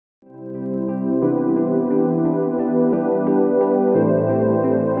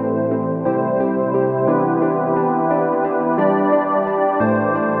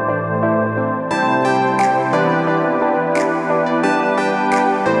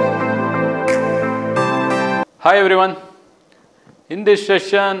Hi everyone. In this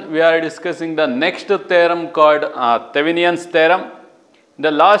session, we are discussing the next theorem called Thevenin's theorem. In the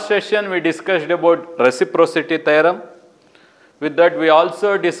last session, we discussed about reciprocity theorem. With that, we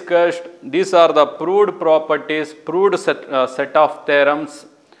also discussed these are the proved properties, proved set of theorems.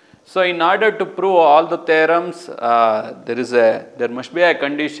 So, in order to prove all the theorems, there must be a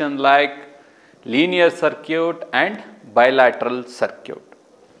condition like linear circuit and bilateral circuit.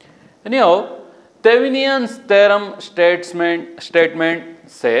 Anyhow, Thevenin's theorem statement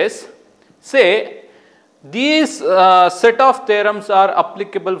says, these set of theorems are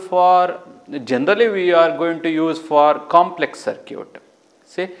applicable for, generally we are going to use for complex circuit.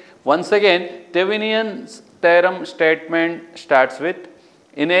 See, once again, Thevenin's theorem statement starts with,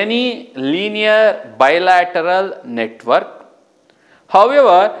 in any linear bilateral network,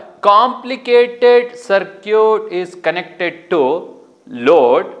 however, complicated circuit is connected to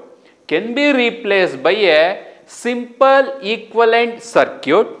load, can be replaced by a simple equivalent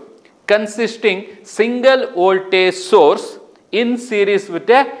circuit consisting single voltage source in series with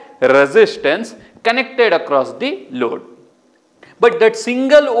a resistance connected across the load. But that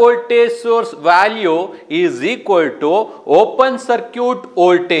single voltage source value is equal to open circuit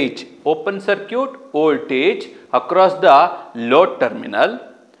voltage across the load terminal,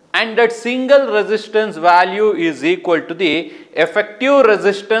 and that single resistance value is equal to the effective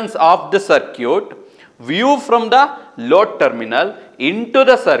resistance of the circuit viewed from the load terminal into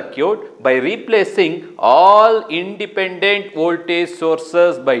the circuit by replacing all independent voltage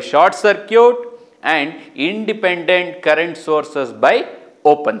sources by short circuit and independent current sources by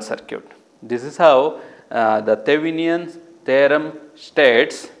open circuit. This is how the Thevenin's theorem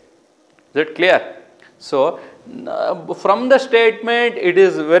states. Is it clear? So, from the statement, it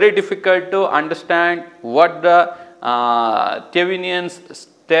is very difficult to understand what the Thevenin's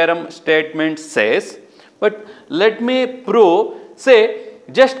theorem statement says. But let me prove,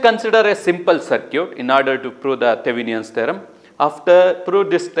 just consider a simple circuit in order to prove the Thevenin's theorem. After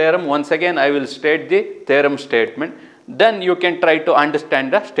prove this theorem, once again I will state the theorem statement. Then you can try to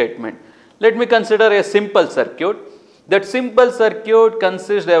understand the statement. Let me consider a simple circuit. That simple circuit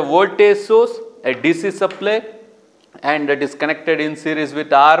consists of a voltage source, a DC supply, and that is connected in series with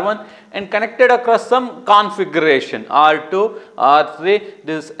R1 and connected across some configuration R2, R3.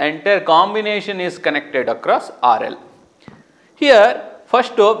 This entire combination is connected across RL. Here,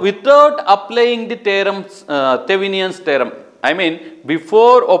 first off, without applying the Thevenin's theorem, I mean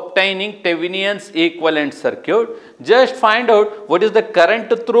before obtaining Thevenin's equivalent circuit, just find out what is the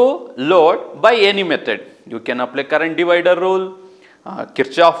current through load by any method. You can apply current divider rule,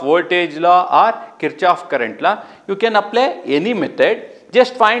 Kirchhoff voltage law or Kirchhoff current law. You can apply any method.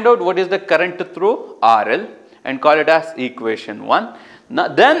 Just find out what is the current through RL and call it as equation 1. Now,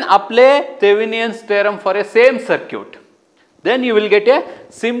 then apply Thevenin's theorem for a same circuit. Then you will get a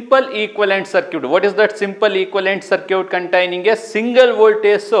simple equivalent circuit. What is that simple equivalent circuit? Containing a single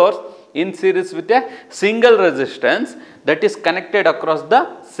voltage source in series with a single resistance that is connected across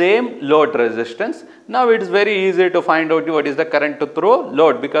the same load resistance. Now it is very easy to find out what is the current through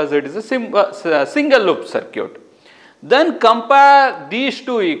load because it is a single loop circuit. Then compare these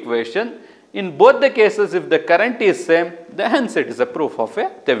two equations. In both the cases, if the current is same, then hence it is a proof of a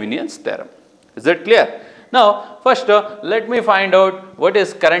Thevenin's theorem. Is it clear? Now, first let me find out what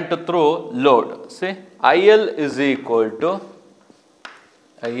is current through load. See, IL is equal to,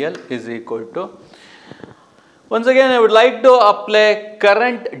 once again I would like to apply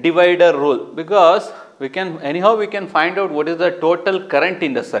current divider rule because we can find out what is the total current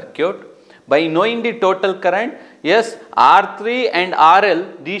in the circuit. By knowing the total current, yes, R3 and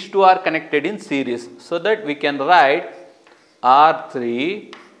RL, these two are connected in series. So that we can write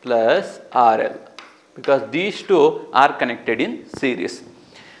R3 plus RL. Because these two are connected in series.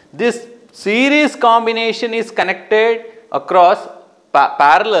 This series combination is connected across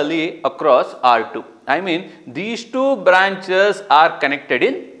parallelly across R2. I mean these two branches are connected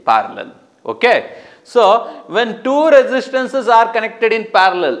in parallel. Okay. So when two resistances are connected in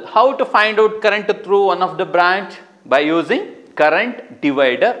parallel, how to find out current through one of the branch? By using current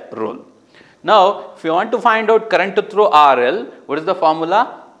divider rule. Now if you want to find out current through RL, what is the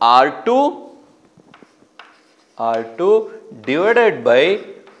formula? R2 divided by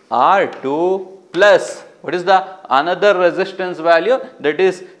R2 plus, what is the another resistance value? That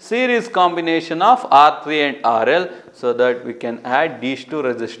is series combination of R3 and RL. So that we can add these two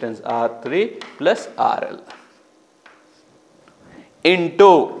resistance R3 plus RL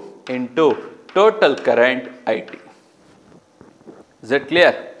into total current IT. Is that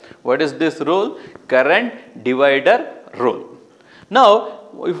clear? What is this rule? Current divider rule. Now,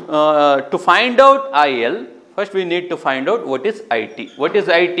 to find out IL, First we need to find out what is IT. What is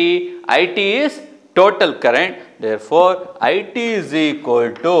IT? IT is total current. Therefore, IT is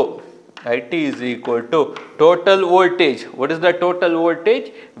equal to total voltage. What is the total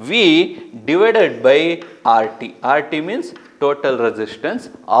voltage? V divided by RT. RT means total resistance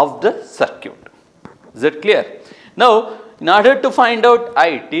of the circuit. Is it clear? Now, in order to find out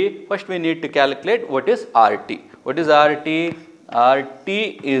IT, first we need to calculate what is RT. What is RT? RT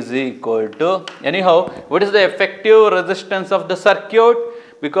is equal to, anyhow, what is the effective resistance of the circuit?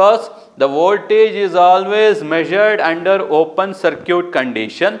 Because the voltage is always measured under open circuit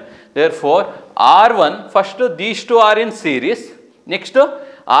condition. Therefore, R1, first these two are in series. Next,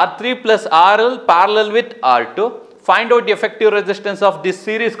 R3 plus RL parallel with R2. Find out the effective resistance of this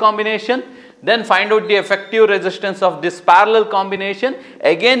series combination. Then find out the effective resistance of this parallel combination.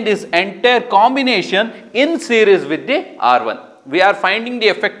 Again, this entire combination in series with the R1. We are finding the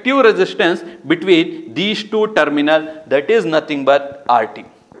effective resistance between these two terminals, that is nothing but RT. Is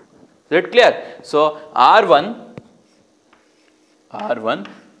that clear? So, R1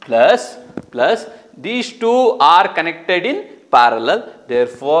 plus these two are connected in parallel.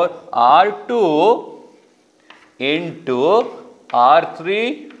 Therefore, R2 into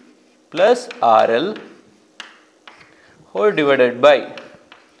R3 plus RL whole divided by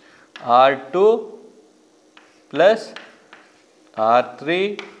R2 plus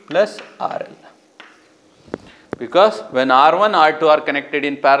R3 plus RL. Because when R1, R2 are connected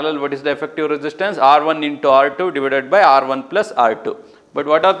in parallel, what is the effective resistance? R1 into R2 divided by R1 plus R2. But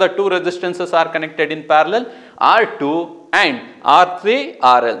what are the two resistances are connected in parallel? R2 and R3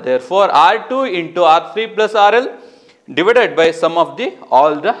 RL. Therefore, R2 into R3 plus RL divided by sum of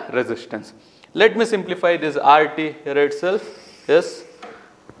all the resistance. Let me simplify this RT here itself. Yes.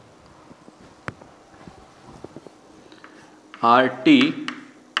 RT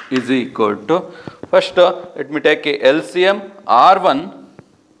is equal to, first let me take a LCM R1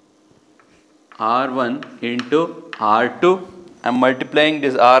 into R2. I am multiplying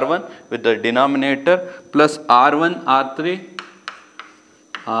this R1 with the denominator plus R1 R3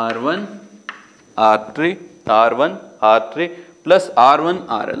 plus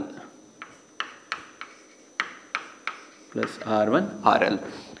R1 RL.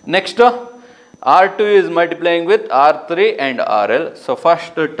 Next, R2 is multiplying with R3 and RL. So,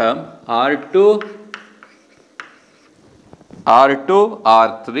 first term R2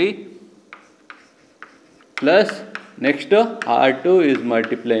 R3 plus next R2 is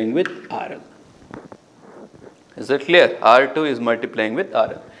multiplying with RL. Is that clear? R2 is multiplying with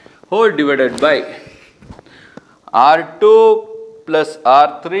RL whole divided by R2 plus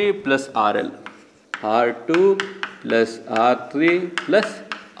R3 plus RL. R2 plus R3 plus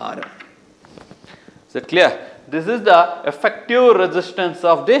RL. Is that clear? This is the effective resistance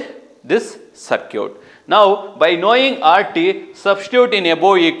of this circuit. Now, by knowing RT, substitute in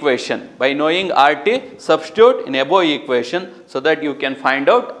above equation. By knowing RT, substitute in above equation so that you can find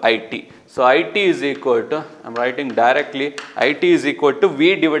out IT. So, IT is equal to, I am writing directly, IT is equal to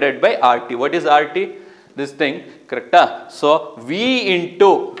V divided by RT. What is RT? This thing, correct? So, V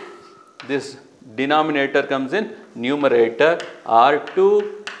into this denominator comes in numerator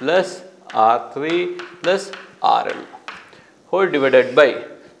R2 plus R3 plus RL whole divided by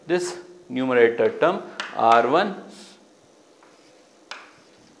this numerator term R1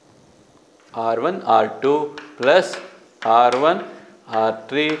 R2 plus R1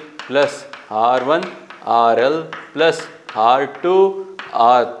 R3 plus R1 RL plus R2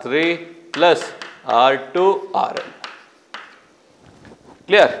 R3 plus R2 RL.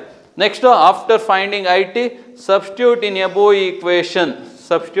 Clear? Next, after finding IT, substitute in above equation.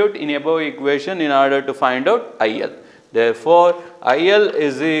 Substitute in above equation in order to find out IL. Therefore, IL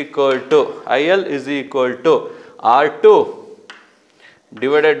is equal to R2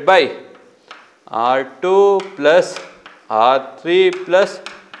 divided by R2 plus R3 plus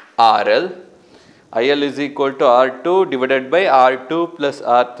RL. IL is equal to R2 divided by R2 plus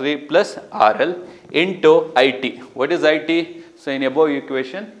R3 plus RL into IT. What is IT? So, in above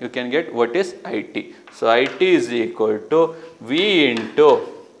equation you can get what is IT. So, IT is equal to V into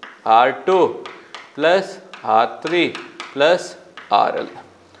R2 plus R3 plus RL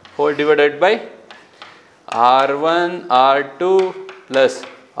whole divided by R1 R2 plus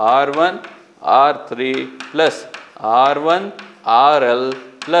R1 R3 plus R1 RL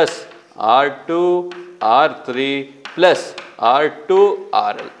plus R2 R3 plus R2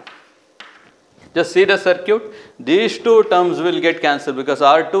 RL. Just see the circuit. These two terms will get cancelled because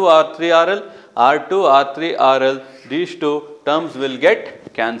R2 R3 RL, R2 R3 RL, these two terms will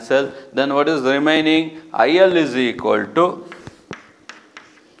get cancelled. Then what is remaining? IL is equal to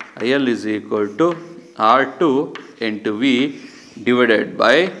R2 into V divided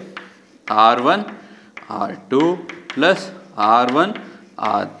by R1 R2 plus R1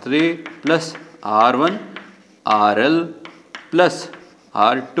 R3 plus R1 RL plus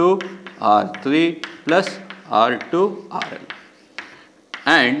R2 R3 plus R2 RL,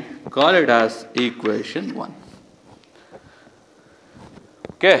 and call it as equation 1.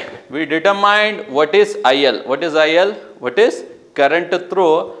 Okay, we determined what is IL. What is IL? What is current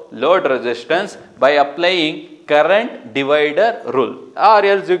through load resistance by applying current divider rule, or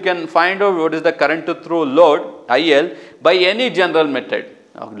else you can find out what is the current through load IL by any general method,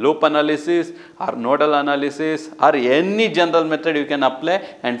 loop analysis or nodal analysis or any general method you can apply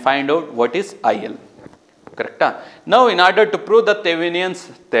and find out what is IL. Correct? Now, in order to prove the Thevenin's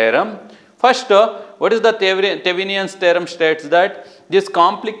theorem, first what is the Thevenin's theorem states that this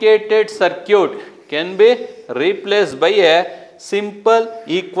complicated circuit can be replaced by a simple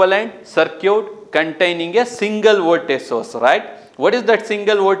equivalent circuit containing a single voltage source, right? What is that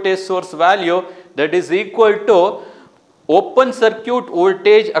single voltage source value? That is equal to open circuit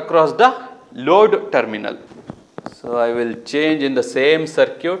voltage across the load terminal. So, I will change in the same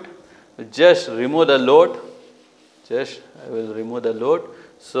circuit, just remove the load, I will remove the load.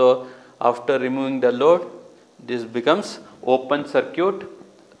 So, after removing the load, this becomes open circuit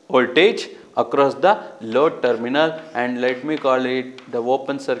voltage across the load terminal, and let me call it the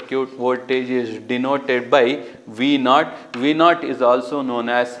open circuit voltage is denoted by V0. V0 is also known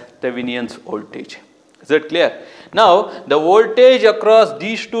as Thevenin's voltage. Is that clear? Now, the voltage across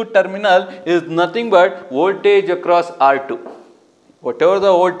these two terminals is nothing but voltage across R2. Whatever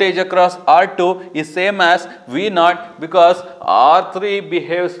the voltage across R2 is same as V0, because R3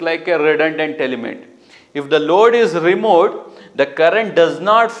 behaves like a redundant element. If the load is removed, the current does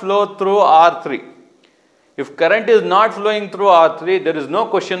not flow through R3. If current is not flowing through R3, there is no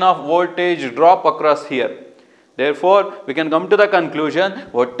question of voltage drop across here. Therefore, we can come to the conclusion,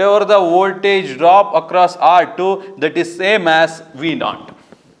 whatever the voltage drop across R2, that is same as V0.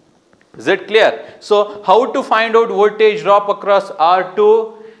 Is it clear? So, how to find out voltage drop across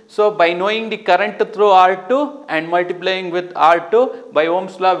R2? So, by knowing the current through R2 and multiplying with R2, by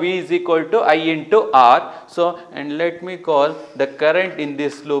Ohm's law V is equal to I into R. So, and let me call the current in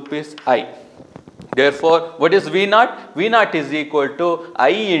this loop is I. Therefore, what is V0? V0 is equal to I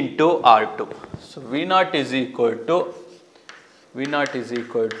into R2. So, V0 is equal to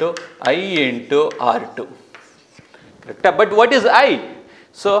I into R2. Correct? But what is I?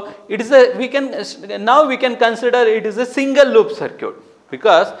 So, it is a, now we can consider it is a single loop circuit,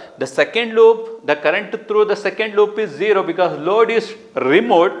 because the second loop, the current through the second loop is 0, because load is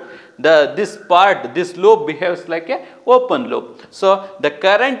removed. This loop behaves like a open loop. So, the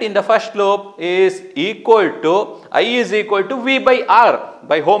current in the first loop is equal to, I is equal to V by R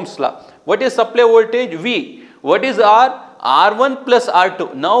by Ohm's law. What is supply voltage? V. What is R? R1 plus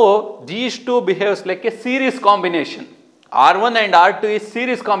R2. Now, these two behaves like a series combination. R1 and R2 is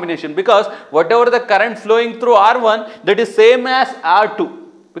series combination, because whatever the current flowing through R1, that is same as R2,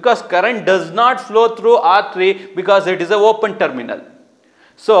 because current does not flow through R3 because it is an open terminal.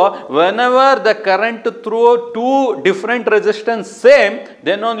 So, whenever the current through two different resistance same,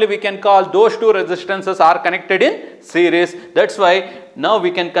 then only we can call those two resistances are connected in series. That is why now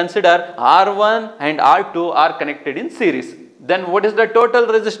we can consider R1 and R2 are connected in series. Then what is the total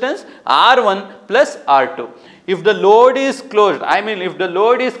resistance? R1 plus R2. If the load is closed, if the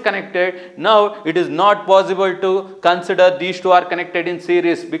load is connected, now it is not possible to consider these two are connected in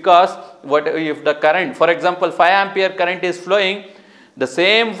series, because what if the current, for example, 5 ampere current is flowing, the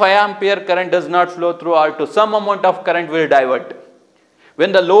same 5 ampere current does not flow through R2, some amount of current will divert.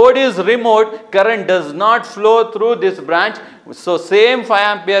 When the load is removed, current does not flow through this branch, so same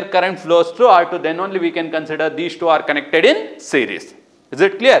 5 ampere current flows through R2, then only we can consider these two are connected in series. Is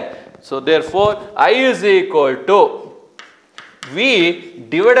it clear? So, therefore, I is equal to V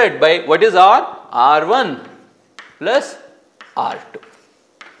divided by what is R? R1 plus R2.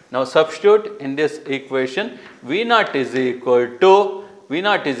 Now, substitute in this equation, V0 is equal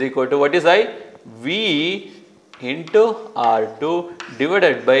to what is I? V into R2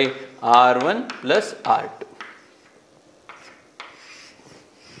 divided by R1 plus R2.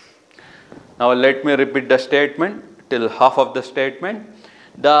 Now, let me repeat the statement till half of the statement.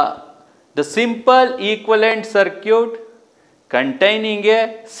 The simple equivalent circuit containing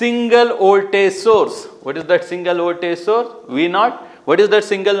a single voltage source. What is that single voltage source? V0. What is that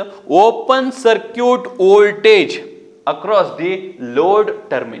single? Open circuit voltage across the load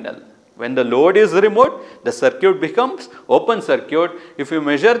terminal. When the load is removed, the circuit becomes open circuit. If you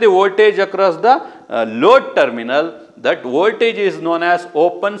measure the voltage across the load terminal, that voltage is known as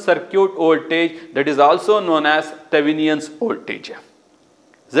open circuit voltage, that is also known as Thevenin's voltage.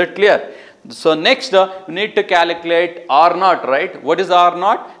 Is that clear? So next we need to calculate R naught, right? What is R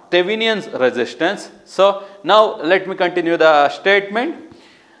naught? Thevenin's resistance. So now let me continue the statement.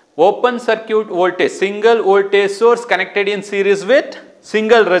 Open circuit voltage, single voltage source connected in series with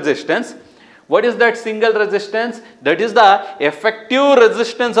single resistance. What is that single resistance? That is the effective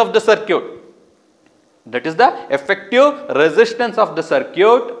resistance of the circuit. That is the effective resistance of the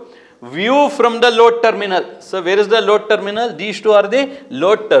circuit. View from the load terminal. So where is the load terminal? These two are the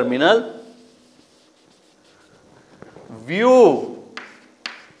load terminal. View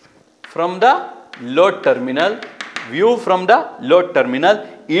from the load terminal. View from the load terminal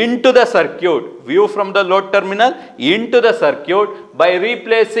into the circuit. View from the load terminal into the circuit by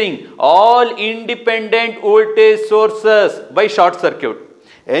replacing all independent voltage sources by short circuit.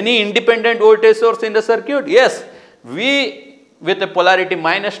 Any independent voltage source in the circuit? Yes. V with a polarity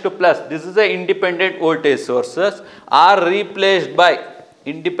minus to plus. This is the independent voltage sources are replaced by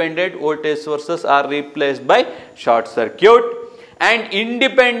short circuit, and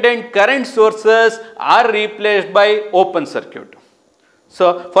independent current sources are replaced by open circuit.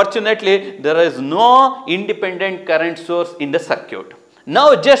 So fortunately there is no independent current source in the circuit.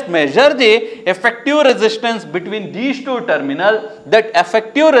 Now just measure the effective resistance between these two terminals. That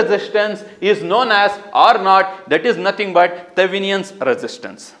effective resistance is known as R naught, that is nothing but Thevenin's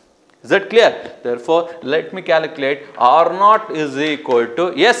resistance. Is that clear? Therefore, let me calculate R naught is equal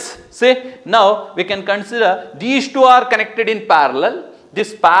to, yes, see, now we can consider these two are connected in parallel.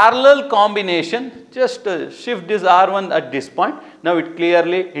 This parallel combination, just shift this R1 at this point. Now it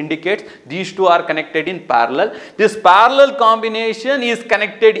clearly indicates these two are connected in parallel. This parallel combination is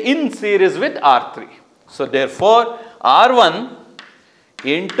connected in series with R3. So therefore, R1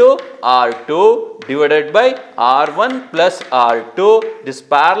 into R2 divided by R1 plus R2, this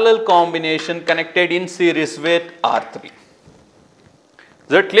parallel combination connected in series with R3. Is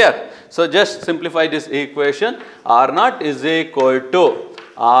that clear? So just simplify this equation. R naught is equal to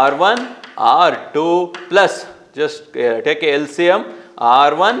R1 R2 plus, just take a LCM,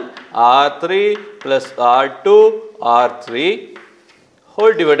 R1 R3 plus R2 R3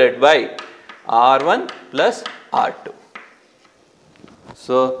 whole divided by R1 plus R2.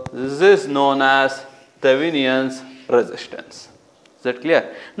 So this is known as Thevenin's resistance. Is that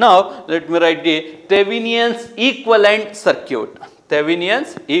clear? Now let me write the Thevenin's equivalent circuit.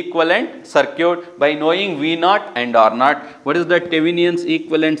 Thevenin's equivalent circuit by knowing V naught and R naught. What is that Thevenin's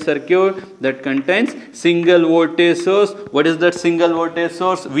equivalent circuit? That contains single voltage source. What is that single voltage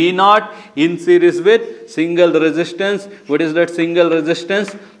source? V naught in series with single resistance. What is that single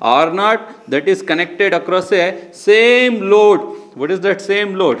resistance? R naught, that is connected across a same load. What is that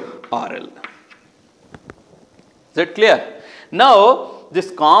same load? RL. Is that clear? Now this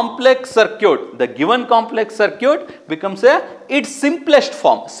complex circuit, the given complex circuit becomes its simplest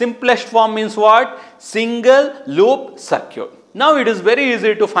form. Simplest form means what? Single loop circuit. Now it is very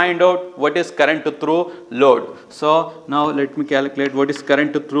easy to find out what is current through load. So now let me calculate what is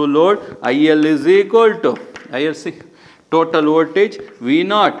current through load. IL is equal to ILC, total voltage V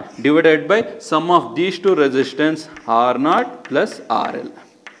naught divided by sum of these two resistance R naught plus RL.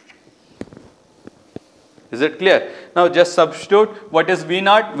 Is it clear? Now just substitute what is V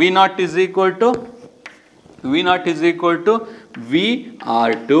naught. V naught is equal to V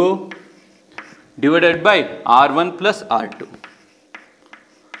R2 divided by R1 plus R2.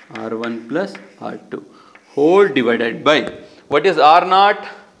 R1 plus R2 whole divided by, what is R naught?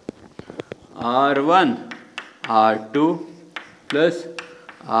 R1 R2 plus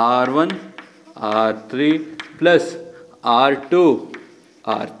R1 R3 plus R2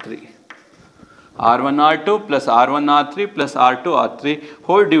 R3. R1 R2 plus R1 R3 plus R2 R3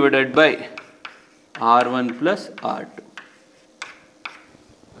 whole divided by R1 plus R2.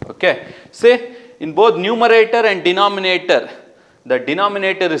 Okay. Say in both numerator and denominator, the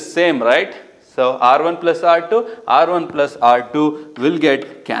denominator is same, right? So R1 plus R2 will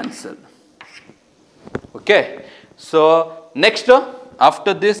get cancelled. Okay. So next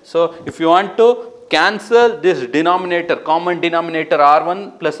after this, so if you want to cancel this denominator, common denominator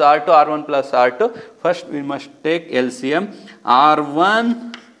R1 plus R2, first we must take LCM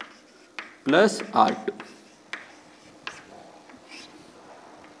R1 plus R2.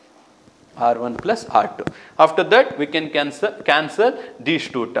 R1 plus R2. After that we can cancel these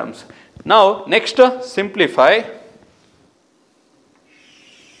two terms. Now next simplify.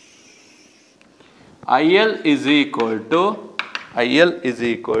 IL is equal to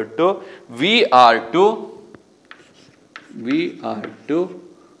VR2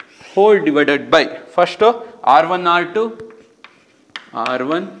 whole divided by, first R1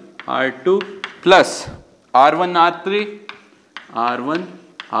 R2 plus R1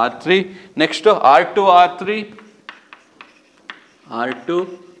 R3 next to R2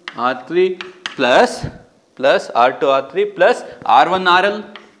 R3 plus R2 R3 plus R1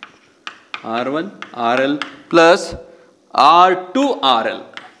 RL plus R2 RL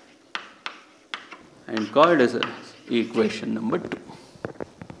and called as equation number 2.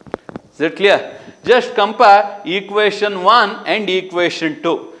 Is it clear? Just compare equation 1 and equation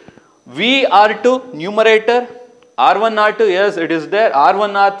 2. V R2 numerator, R1 R2, yes it is there,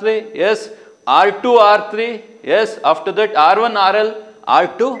 R1 R3, yes, R2 R3, yes, after that R1 RL,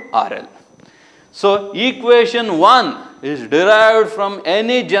 R2 RL. So equation 1 is derived from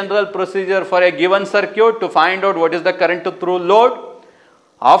any general procedure for a given circuit to find out what is the current through load.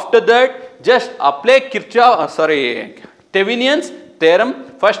 After that, just apply Thevenin's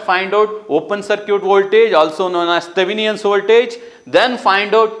theorem. First find out open circuit voltage, also known as Thevenin's voltage. Then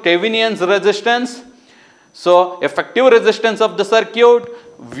find out Thevenin's resistance. So effective resistance of the circuit,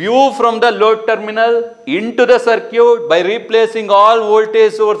 view from the load terminal into the circuit by replacing all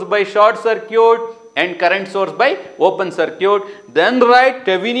voltage source by short circuit and current source by open circuit. Then write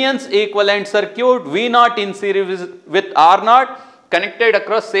Thevenin's equivalent circuit V0 in series with R0 connected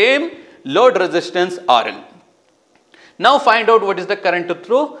across same load resistance RL. Now find out what is the current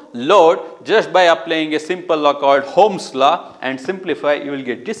through load just by applying a simple law called Ohm's law, and simplify, you will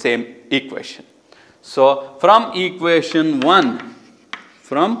get the same equation. So from equation 1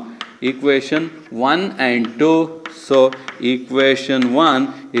 and 2, so equation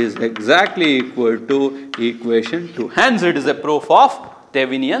 1 is exactly equal to equation 2. Hence it is a proof of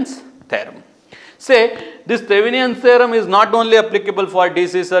Thevenin's theorem. Say this Thevenin's theorem is not only applicable for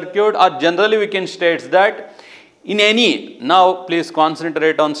DC circuit, or generally we can state that in any, now please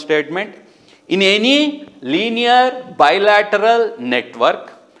concentrate on statement, in any linear bilateral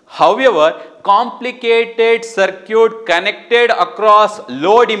network, however complicated circuit connected across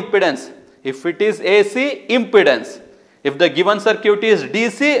load impedance, if it is AC impedance, if the given circuit is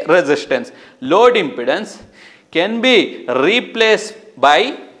DC resistance, load impedance can be replaced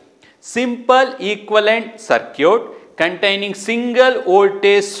by simple equivalent circuit containing single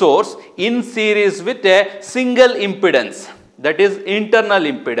voltage source in series with a single impedance, that is internal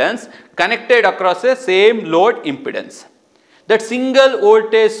impedance connected across a same load impedance. That single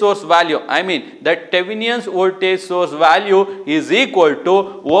voltage source value, I mean that Thevenin's voltage source value is equal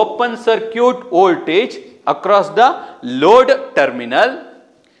to open circuit voltage across the load terminal.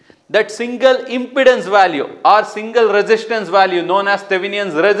 That single impedance value or single resistance value known as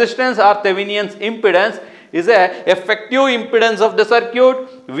Thevenin's resistance or Thevenin's impedance is a effective impedance of the circuit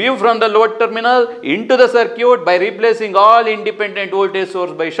viewed from the load terminal into the circuit by replacing all independent voltage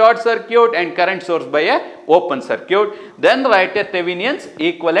source by short circuit and current source by a open circuit. Then write a Thevenin's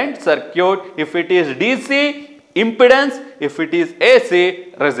equivalent circuit if it is DC impedance, if it is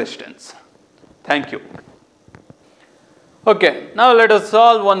AC resistance. Thank you. Okay, now let us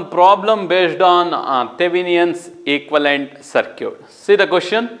solve one problem based on Thevenin's equivalent circuit. See the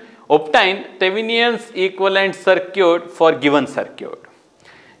question. Obtain Thevenin's equivalent circuit for given circuit.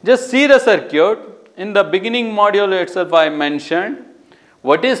 Just see the circuit. In the beginning module itself I mentioned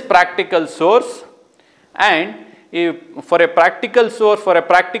what is practical source, and if for a practical source, for a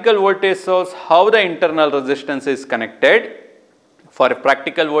practical voltage source, how the internal resistance is connected. For a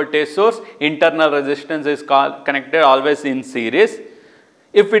practical voltage source, internal resistance is connected always in series.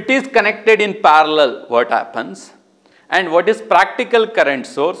 If it is connected in parallel, what happens? And what is practical current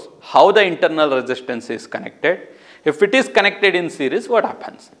source, how the internal resistance is connected. If it is connected in series, what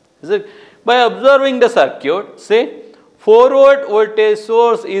happens? Is it by observing the circuit, say 4 volt voltage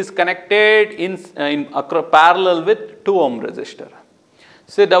source is connected in parallel with 2 ohm resistor.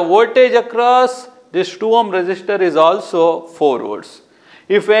 Say the voltage across this 2 ohm resistor is also 4 volts.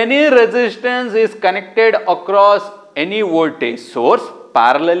 If any resistance is connected across any voltage source,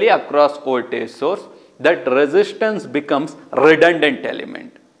 parallelly across voltage source, that resistance becomes redundant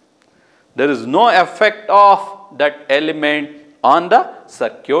element. There is no effect of that element on the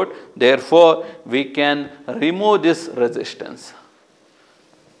circuit. Therefore, we can remove this resistance.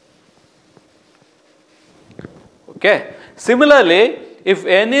 Okay. Similarly, if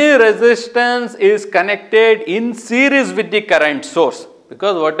any resistance is connected in series with the current source,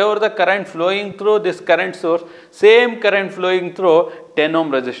 because whatever the current flowing through this current source, same current flowing through 10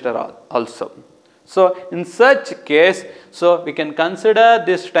 ohm resistor also. So in such case, so we can consider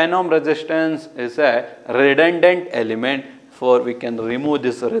this 10 ohm resistance is a redundant element, for we can remove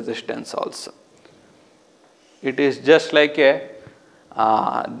this resistance also. It is just like a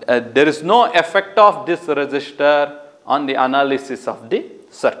there is no effect of this resistor on the analysis of the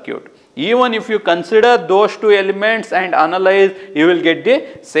circuit. Even if you consider those two elements and analyze, you will get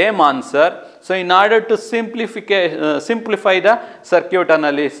the same answer. So, in order to simplify the circuit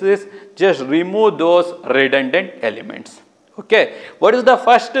analysis, just remove those redundant elements. Okay. What is the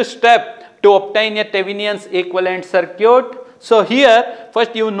first step to obtain a Thevenin's equivalent circuit? So, here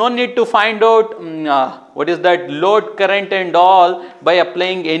first you no need to find out what is that load current and all by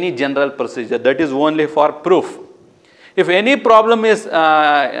applying any general procedure. That is only for proof. If any problem is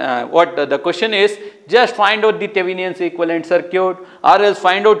what the question is, just find out the Thevenin's equivalent circuit, or else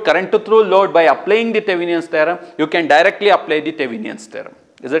find out current through load by applying the Thevenin's theorem. You can directly apply the Thevenin's theorem.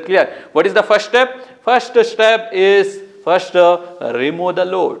 Is it clear? What is the first step? First step is remove the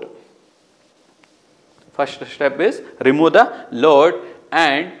load. First step is remove the load,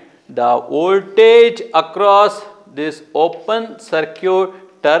 and the voltage across this open circuit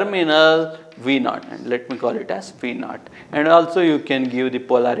terminal V0, and let me call it as V0, and also you can give the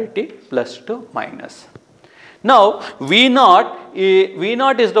polarity plus to minus. Now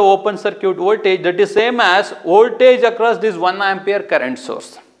V0 is the open circuit voltage, that is same as voltage across this 1 ampere current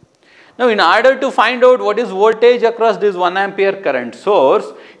source. Now in order to find out what is voltage across this 1 ampere current source,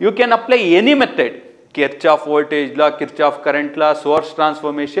 you can apply any method, Kirchhoff voltage law, Kirchhoff current law, source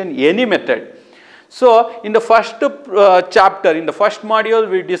transformation, any method. So, in the first chapter, in the first module,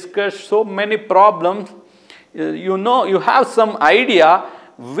 we discussed so many problems. You have some idea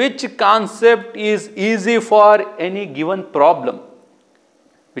which concept is easy for any given problem,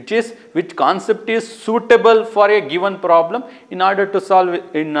 which concept is suitable for a given problem in order to solve it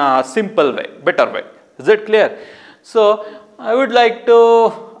in a simple way, better way. Is it clear? So, I would like to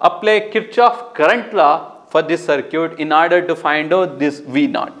apply Kirchhoff current law for this circuit in order to find out this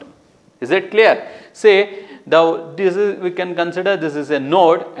V0. Is it clear? Say we can consider this is a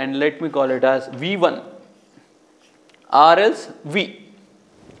node, and let me call it as V1 or else V.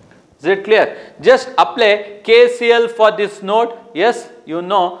 Is it clear? Just apply KCL for this node. Yes, you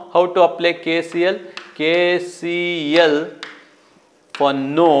know how to apply KCL. KCL for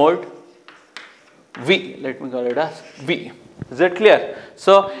node V. Let me call it as V. Is it clear?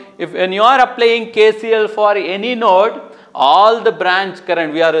 So, when you are applying KCL for any node, all the branch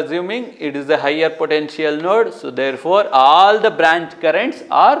current, we are assuming it is a higher potential node. So, therefore, all the branch currents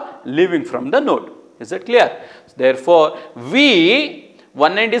are leaving from the node. Is it clear? Therefore, V,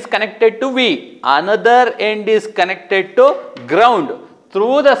 one end is connected to V, another end is connected to ground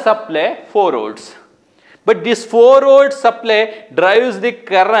through the supply 4 volts. But this 4 volt supply drives the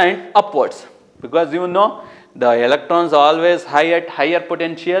current upwards, because you know the electrons always at higher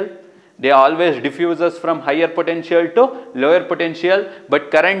potential. They always diffuses from higher potential to lower potential, but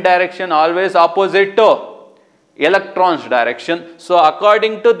current direction always opposite to electrons direction. So,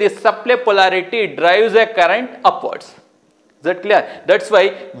 according to this supply polarity, it drives a current upwards. Is that clear? That is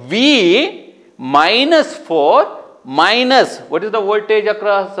why V minus 4 minus, what is the voltage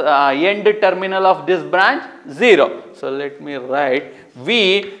across end terminal of this branch? 0. So, let me write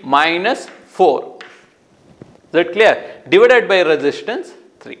V minus 4. Is that clear? Divided by resistance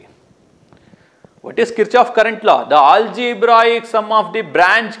 3. What is Kirchhoff current law? The algebraic sum of the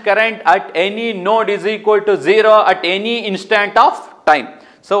branch current at any node is equal to 0 at any instant of time.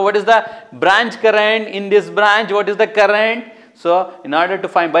 So, what is the branch current in this branch? What is the current? So, in order to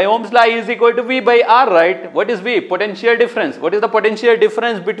find, by Ohm's law is equal to V by R, right? What is V? Potential difference. What is the potential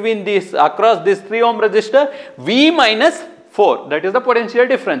difference between this, across this 3 ohm resistor? V minus 4, that is the potential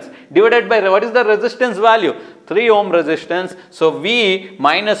difference, divided by what is the resistance value? 3 ohm resistance. So, V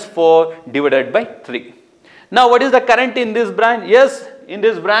minus 4 divided by 3. Now, what is the current in this branch? Yes, in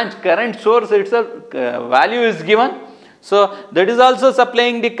this branch current source itself value is given. So, that is also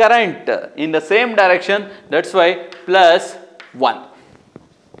supplying the current in the same direction, that is why plus 1.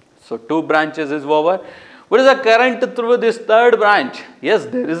 So, 2 branches is over. What is the current through this third branch? Yes,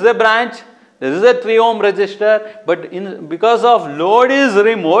 there is a branch. There is a 3 ohm resistor, but because of load is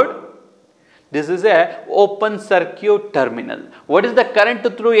removed, this is a open circuit terminal. What is the current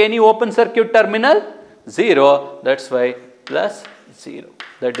through any open circuit terminal? 0. That is why plus 0.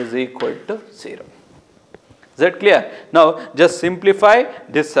 That is equal to 0. Is that clear? Now, just simplify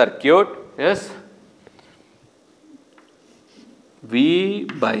this circuit. Yes. V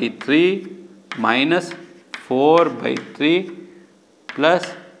by 3 minus 4 by 3 plus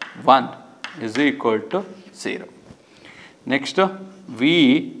 1 is equal to 0. Next,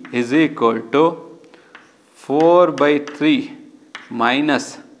 V is equal to 4 by 3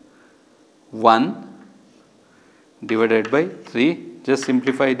 minus 1 divided by 3. Just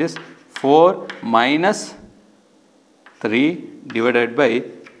simplify this. 4 minus 3 divided by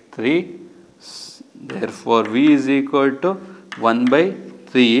 3. Therefore, V is equal to 1 by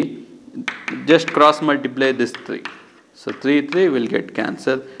 3. Just cross multiply this 3. So, 3 will get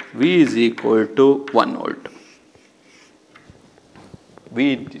cancelled. V is equal to 1 volt.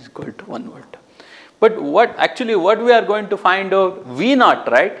 V is equal to 1 volt. But what we are going to find out? V naught,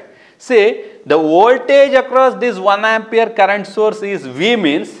 right? Say the voltage across this 1 ampere current source is V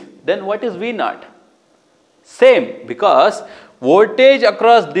means, then what is V naught? Same, because voltage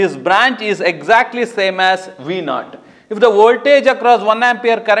across this branch is exactly same as V naught. If the voltage across 1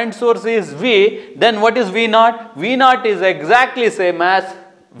 ampere current source is V, then what is V naught? V naught is exactly same as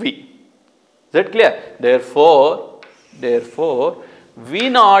V. Is that clear? Therefore, V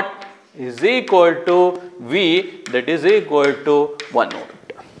naught is equal to V, that is equal to 1 volt.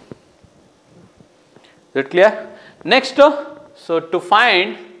 Is that clear? Next, so to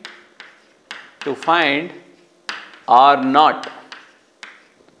find R naught.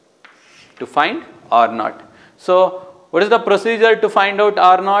 So, what is the procedure to find out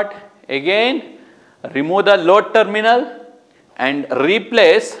R naught? Again, remove the load terminal and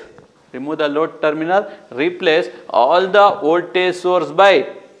replace all the voltage source by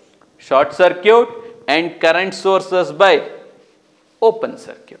short circuit and current sources by open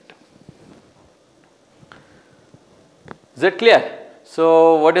circuit. Is that clear?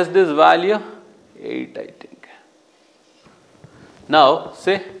 So, what is this value? 8, I think. Now,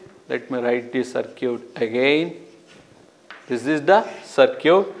 say, let me write the circuit again. This is the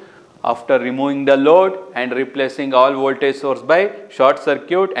circuit after removing the load and replacing all voltage source by short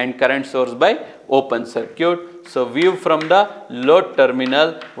circuit and current source by open circuit. So, view from the load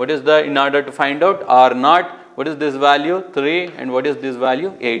terminal, what is the, in order to find out R naught, what is this value? 3, and what is this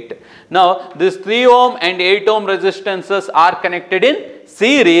value? 8. Now, this 3 ohm and 8 ohm resistances are connected in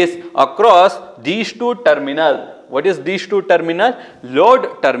series across these two terminals. What is these two terminal?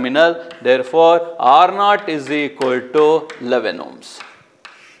 Load terminal. Therefore, R naught is equal to 11 ohms.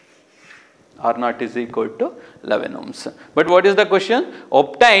 R naught is equal to 11 ohms. But what is the question?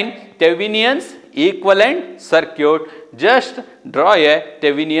 Obtain Thevenin's equivalent circuit. Just draw a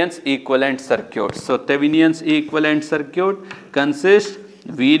Thevenin's equivalent circuit. So, Thevenin's equivalent circuit consists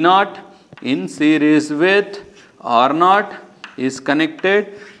V naught in series with R naught is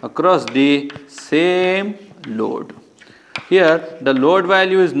connected across the same load. Here the load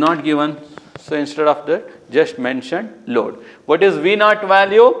value is not given, so instead of that just mention load. What is V naught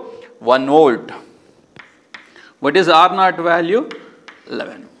value? 1 volt. What is R naught value?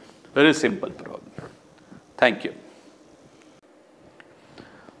 11. Very simple problem. Thank you.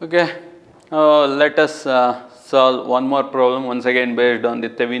 Okay, let us solve one more problem, once again based on the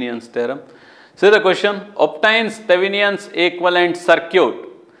Thevenin's theorem. So the question, obtains Thevenin's equivalent circuit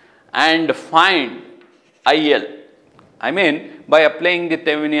and find IL. I mean, by applying the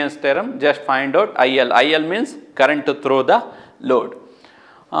Thevenin's theorem, just find out IL. IL means current through the load.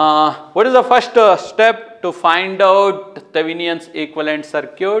 What is the first step to find out Thevenin's equivalent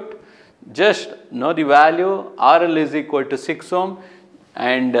circuit? Just know the value. RL is equal to 6 ohm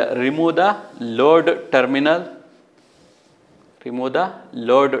and remove the load terminal.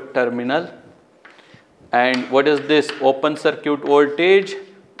 And what is this open circuit voltage?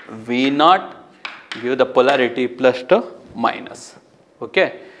 V naught. Give the polarity plus to minus.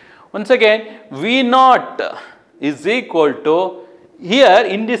 Okay. Once again, V naught is equal to, here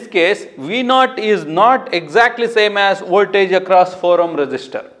in this case, V naught is not exactly same as voltage across 4 ohm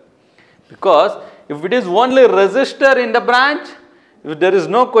resistor. Because if it is only resistor in the branch, if there is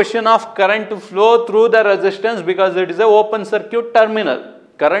no question of current to flow through the resistance because it is a open circuit terminal.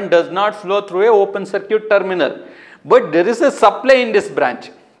 Current does not flow through a open circuit terminal. But there is a supply in this branch.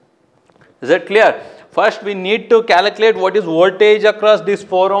 Is that clear? First we need to calculate what is voltage across this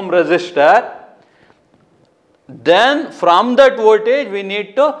 4 ohm resistor. Then from that voltage we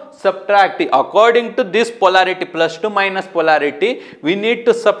need to subtract, according to this polarity plus to minus polarity, we need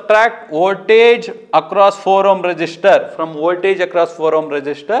to subtract voltage across 4 ohm resistor from voltage across 4 ohm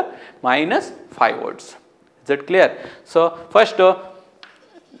resistor minus 5 volts. Is that clear? So first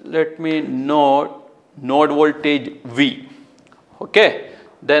let me note node voltage V. Okay.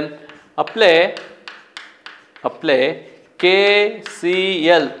 Then apply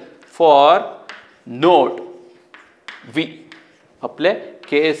KCL for node V. Apply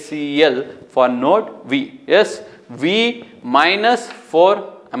KCL for node V. Yes, V minus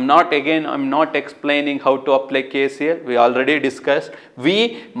 4. I'm not explaining how to apply KCL. We already discussed.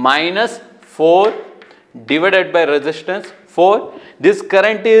 V minus 4 divided by resistance 4. This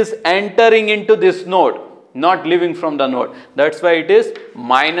current is entering into this node, not leaving from the node. That's why it is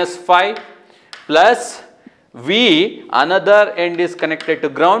minus 5 plus V, another end is connected to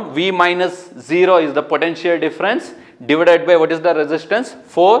ground. V minus 0 is the potential difference divided by what is the resistance?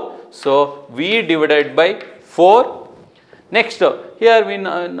 4. So, V divided by 4. Next, here we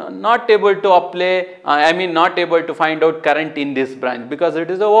not able to apply, not able to find out current in this branch because it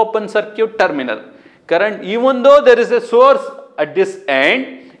is an open circuit terminal. Current, even though there is a source at this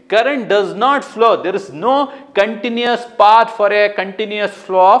end, current does not flow. There is no continuous path for a continuous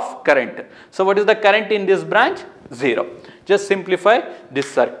flow of current. So, what is the current in this branch? 0. Just simplify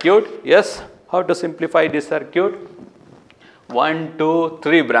this circuit. Yes, how to simplify this circuit? 1, 2,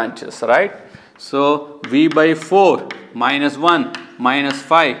 3 branches, right? So, V by 4 minus 1 minus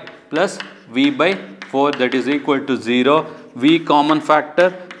 5 plus V by 4, that is equal to 0. V common factor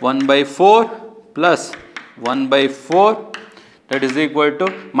 1 by 4 plus 1 by 4, that is equal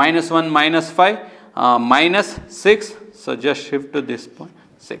to minus 1 minus 5 minus 6. So, just shift to this point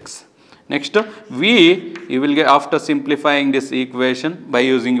 6. Next, V, you will get, after simplifying this equation by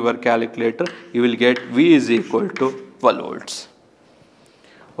using your calculator, you will get V is equal to 12 volts.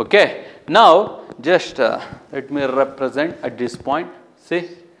 Okay. Now, just let me represent at this point. See,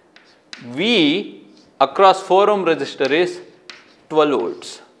 V across 4 ohm resistor is 12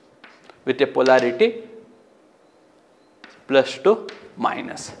 volts with a polarity plus to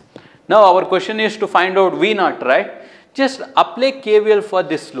minus. Now, our question is to find out V naught, right? Just apply KVL for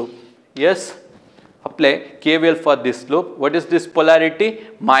this loop. Yes, apply KVL for this loop. What is this polarity?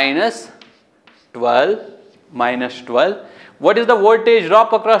 Minus 12, minus 12. What is the voltage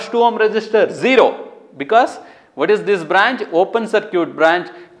drop across 2 ohm resistor? 0. Because what is this branch? Open circuit branch.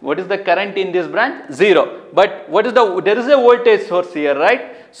 What is the current in this branch? 0. But what is there is a voltage source here,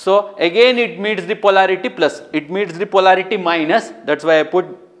 right? So, again it meets the polarity plus. It meets the polarity minus. That's why I put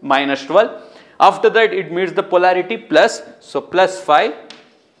minus 12. After that it meets the polarity plus. So, plus 5.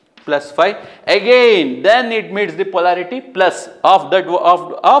 Plus 5. Again, then it meets the polarity plus of that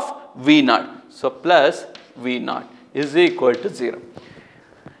of V naught. So, plus V naught is equal to 0.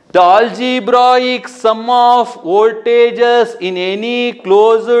 The algebraic sum of voltages in any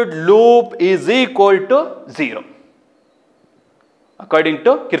closed loop is equal to 0 according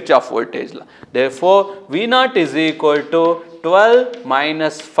to Kirchhoff voltage law. Therefore, V naught is equal to 12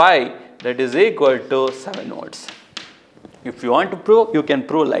 minus 5, that is equal to 7 volts. If you want to prove, you can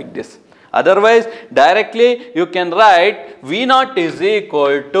prove like this. Otherwise, directly you can write V naught is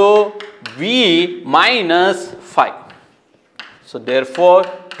equal to V minus 5. So, therefore,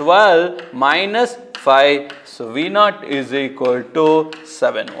 12 minus 5, so V naught is equal to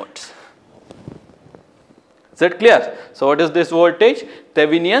 7 volts. Is that clear? So, what is this voltage?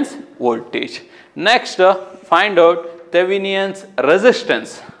 Thevenin's voltage. Next, find out Thevenin's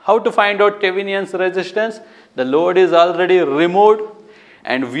resistance. How to find out Thevenin's resistance? The load is already removed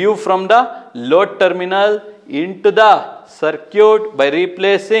and view from the load terminal into the circuit by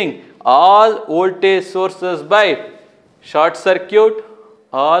replacing all voltage sources by short circuit,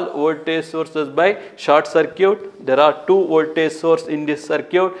 all voltage sources by short circuit. There are 2 voltage source in this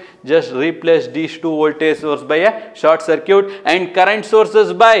circuit. Just replace these 2 voltage source by a short circuit and current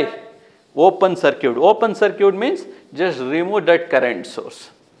sources by open circuit. Open circuit means just remove that current source.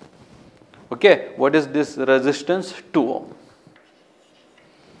 Okay, what is this resistance? 2 ohm.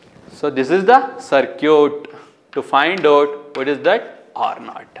 So, this is the circuit to find out what is that R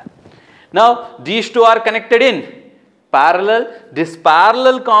naught. Now, these 2 are connected in parallel. This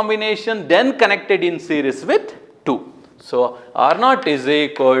parallel combination then connected in series with 2. So, R naught is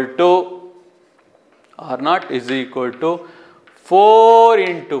equal to 4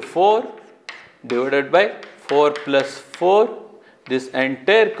 into 4 divided by 4 plus 4. This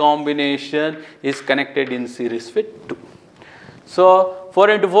entire combination is connected in series with 2. So, 4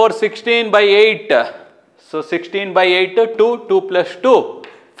 into 4, 16 by 8. So, 16 by 8, 2, 2 plus 2,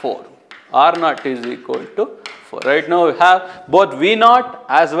 4. R naught is equal to 4. Right now, we have both V naught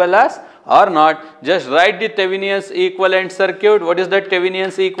as well as R naught. Just write the Thevenin's equivalent circuit. What is the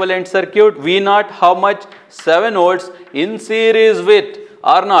Thevenin's equivalent circuit? V naught, how much? 7 volts in series with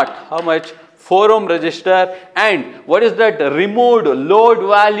R naught, how much? 4 ohm resistor. And what is that removed load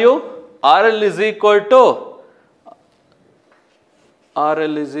value? RL is equal to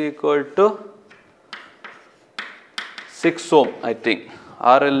 6 ohm, I think.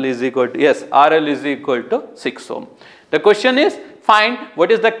 RL is equal to, yes, RL is equal to 6 ohm. The question is, find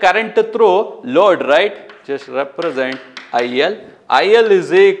what is the current through load, right? Just represent IL. IL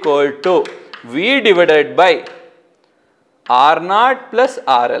is equal to V divided by R naught plus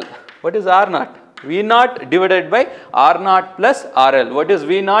RL. What is R naught? V naught divided by R naught plus RL. What is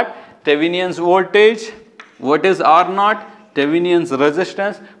V naught? Thevenin's voltage. What is R naught? Thevenin's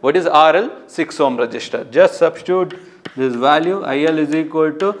resistance. What is RL? 6 ohm resistor. Just substitute this value. IL is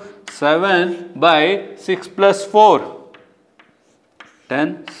equal to 7 by 6 plus 4.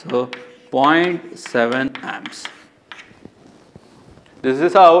 10. So 0.7 amps. This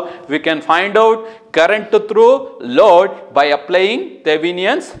is how we can find out current through load by applying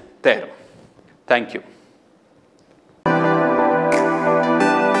Thevenin's theorem. Thank you.